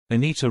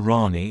Anita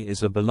Rani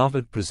is a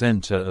beloved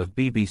presenter of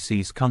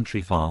BBC's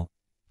Countryfile,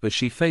 but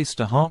she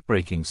faced a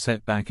heartbreaking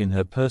setback in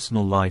her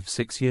personal life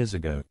 6 years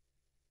ago.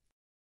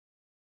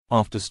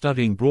 After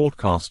studying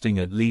broadcasting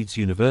at Leeds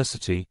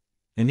University,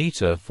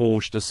 Anita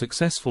forged a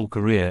successful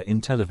career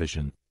in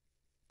television.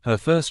 Her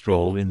first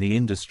role in the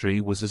industry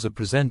was as a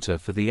presenter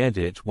for The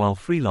Edit while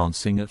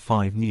freelancing at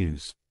 5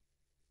 News.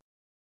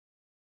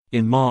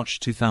 In March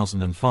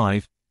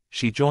 2005,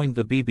 she joined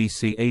the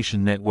BBC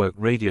Asian network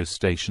radio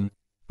station,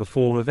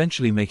 before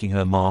eventually making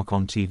her mark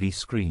on TV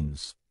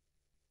screens.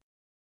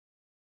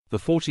 The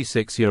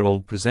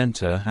 46-year-old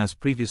presenter has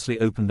previously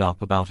opened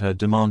up about her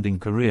demanding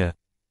career,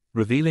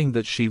 revealing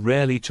that she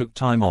rarely took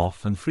time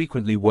off and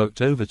frequently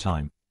worked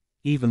overtime,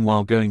 even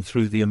while going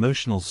through the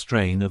emotional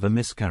strain of a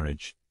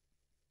miscarriage.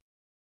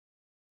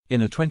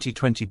 In a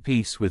 2020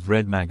 piece with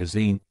Red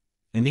magazine,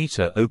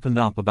 Anita opened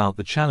up about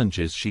the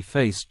challenges she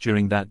faced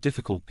during that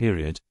difficult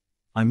period.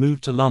 "I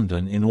moved to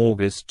London in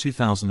August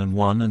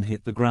 2001 and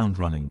hit the ground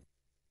running.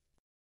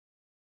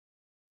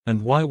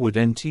 And why would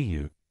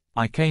NTU?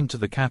 I came to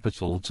the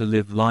capital to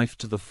live life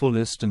to the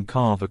fullest and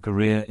carve a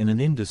career in an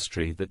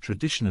industry that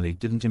traditionally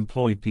didn't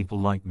employ people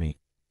like me.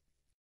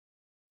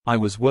 I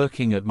was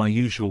working at my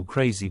usual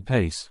crazy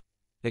pace,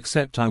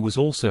 except I was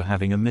also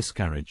having a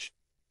miscarriage."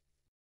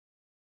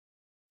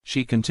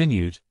 She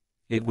continued,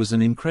 "It was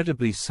an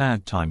incredibly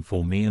sad time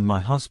for me and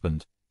my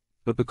husband,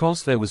 but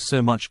because there was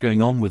so much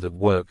going on with at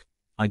work,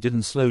 I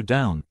didn't slow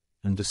down,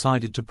 and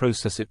decided to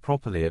process it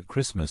properly at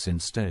Christmas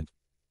instead.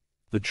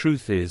 The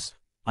truth is,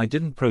 I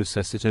didn't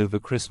process it over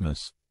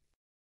Christmas."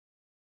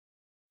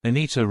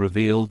 Anita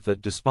revealed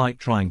that despite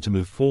trying to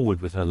move forward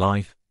with her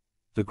life,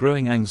 the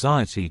growing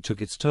anxiety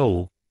took its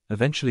toll,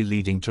 eventually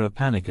leading to a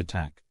panic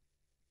attack.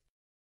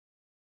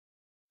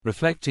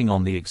 Reflecting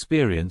on the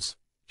experience,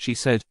 she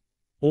said,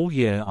 "All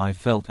year I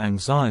felt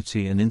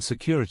anxiety and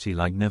insecurity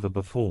like never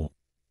before.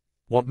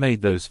 What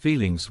made those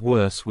feelings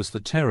worse was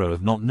the terror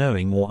of not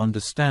knowing or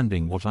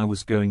understanding what I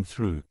was going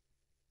through.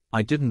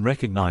 I didn't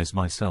recognize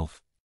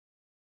myself.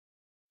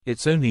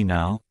 It's only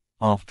now,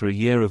 after a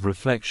year of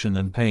reflection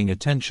and paying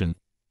attention,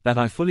 that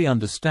I fully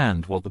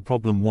understand what the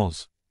problem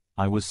was.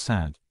 I was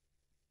sad.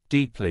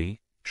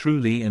 Deeply,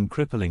 truly and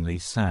cripplingly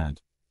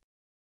sad."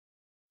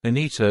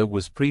 Anita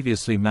was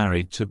previously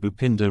married to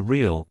Bhupinder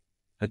Reel,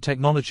 a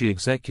technology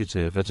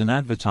executive at an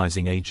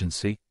advertising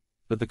agency,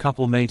 but the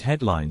couple made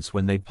headlines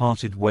when they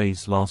parted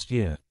ways last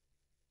year.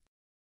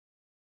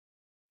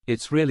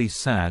 "It's really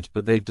sad,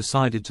 but they've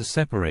decided to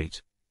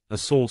separate," a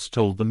source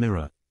told the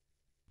Mirror.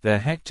 "Their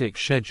hectic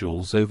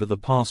schedules over the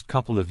past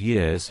couple of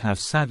years have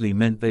sadly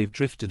meant they've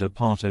drifted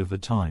apart over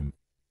time."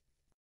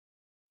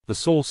 The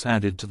source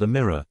added to the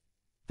Mirror,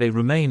 "They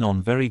remain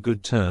on very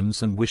good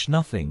terms and wish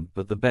nothing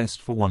but the best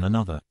for one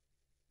another."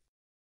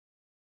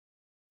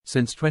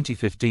 Since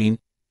 2015,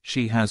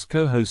 she has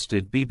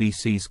co-hosted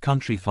BBC's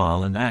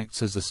Countryfile and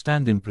acts as a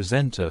stand-in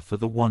presenter for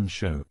The One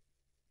Show.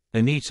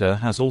 Anita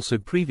has also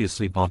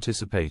previously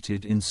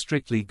participated in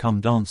Strictly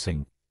Come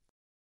Dancing.